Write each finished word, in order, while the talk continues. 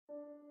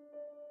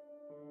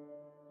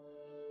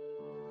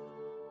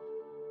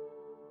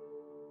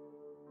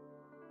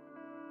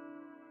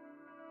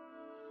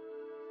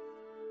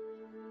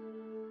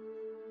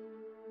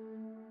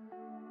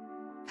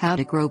How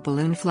to grow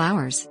balloon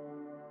flowers.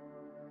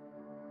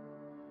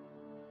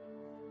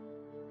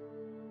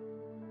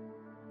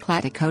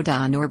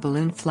 Platycodon or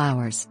balloon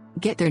flowers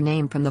get their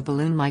name from the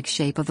balloon-like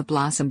shape of the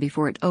blossom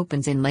before it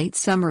opens in late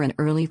summer and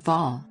early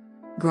fall.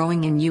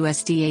 Growing in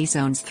USDA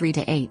zones 3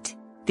 to 8,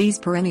 these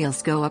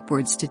perennials go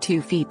upwards to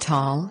 2 feet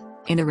tall,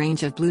 in a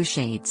range of blue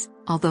shades,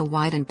 although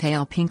white and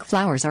pale pink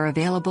flowers are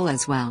available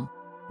as well.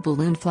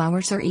 Balloon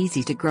flowers are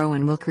easy to grow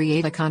and will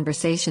create a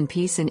conversation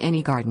piece in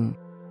any garden.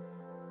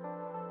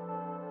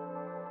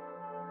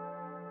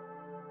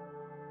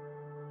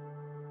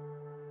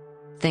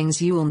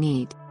 Things you will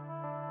need: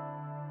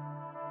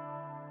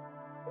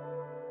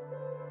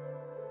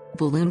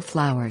 balloon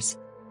flowers,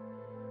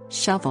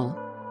 shovel,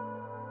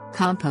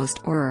 compost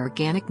or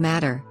organic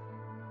matter,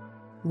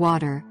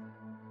 water,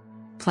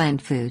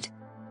 plant food,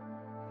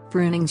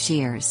 pruning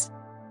shears.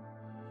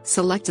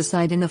 Select a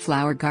site in the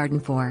flower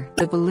garden for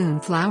the balloon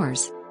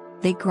flowers.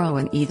 They grow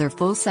in either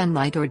full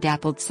sunlight or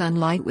dappled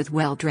sunlight with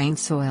well-drained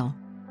soil.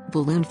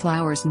 Balloon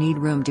flowers need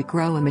room to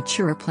grow. A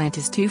mature plant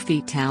is 2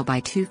 feet tall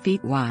by 2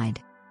 feet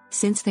wide.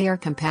 Since they are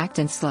compact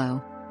and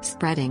slow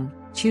spreading,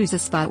 choose a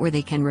spot where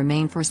they can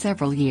remain for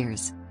several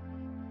years.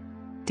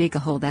 Dig a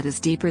hole that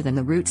is deeper than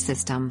the root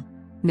system.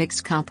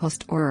 Mix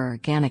compost or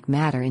organic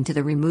matter into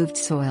the removed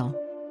soil.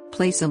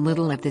 Place a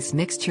little of this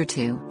mixture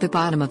to the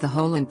bottom of the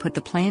hole and put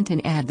the plant in.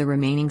 Add the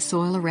remaining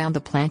soil around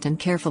the plant and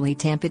carefully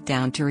tamp it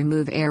down to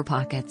remove air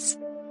pockets.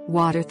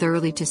 Water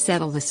thoroughly to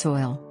settle the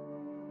soil.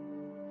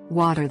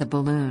 Water the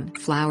balloon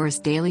flowers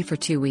daily for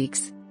 2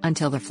 weeks,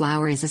 until the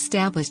flower is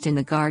established in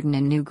the garden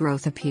and new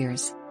growth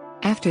appears.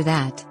 After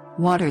that,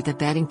 water the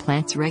bedding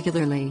plants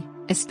regularly,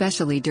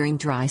 especially during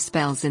dry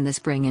spells in the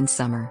spring and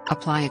summer.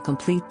 Apply a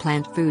complete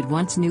plant food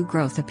once new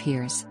growth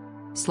appears.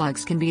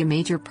 Slugs can be a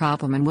major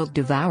problem and will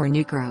devour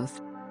new growth.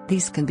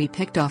 These can be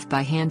picked off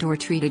by hand or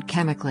treated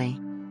chemically.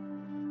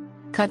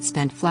 Cut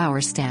spent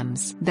flower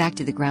stems back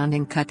to the ground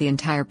and cut the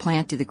entire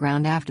plant to the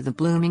ground after the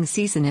blooming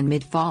season in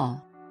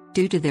mid-fall.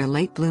 Due to their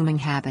late blooming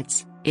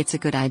habits, it's a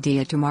good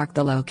idea to mark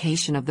the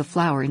location of the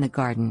flower in the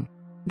garden.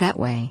 That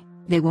way,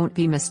 they won't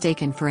be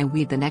mistaken for a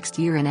weed the next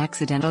year and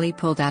accidentally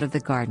pulled out of the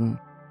garden.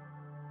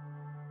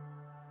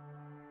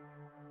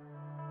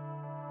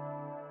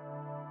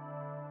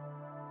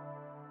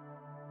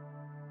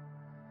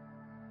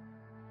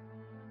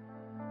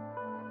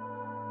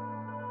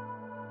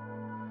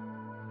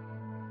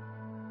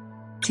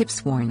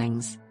 Tips.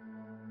 Warnings.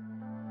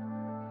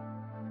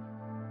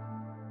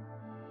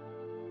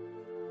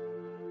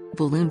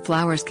 Balloon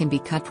flowers can be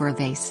cut for a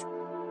vase,